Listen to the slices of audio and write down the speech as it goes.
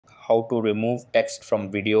how to remove text from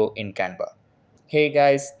video in Canva. Hey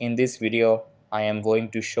guys, in this video, I am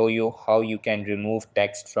going to show you how you can remove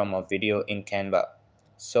text from a video in Canva.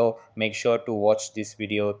 So make sure to watch this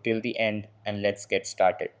video till the end and let's get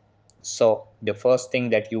started. So the first thing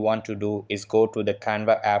that you want to do is go to the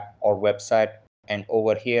Canva app or website and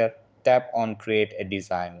over here tap on create a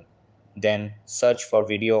design. Then search for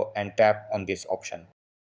video and tap on this option.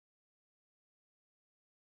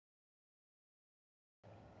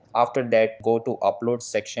 After that, go to upload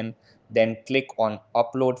section, then click on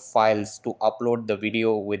upload files to upload the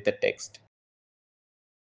video with the text.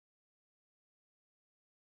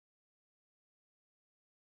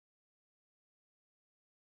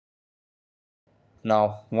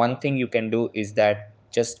 Now, one thing you can do is that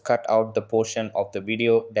just cut out the portion of the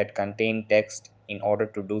video that contain text. In order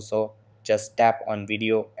to do so, just tap on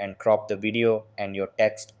video and crop the video and your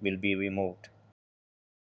text will be removed.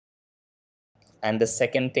 And the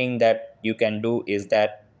second thing that you can do is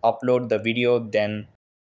that upload the video, then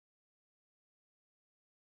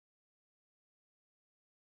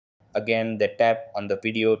again the tap on the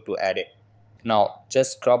video to add it. Now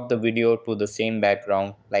just crop the video to the same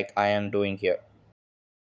background like I am doing here.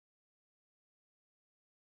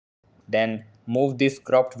 Then move this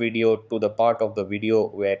cropped video to the part of the video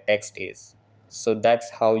where text is. So that's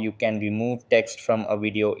how you can remove text from a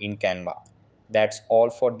video in Canva. That's all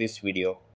for this video.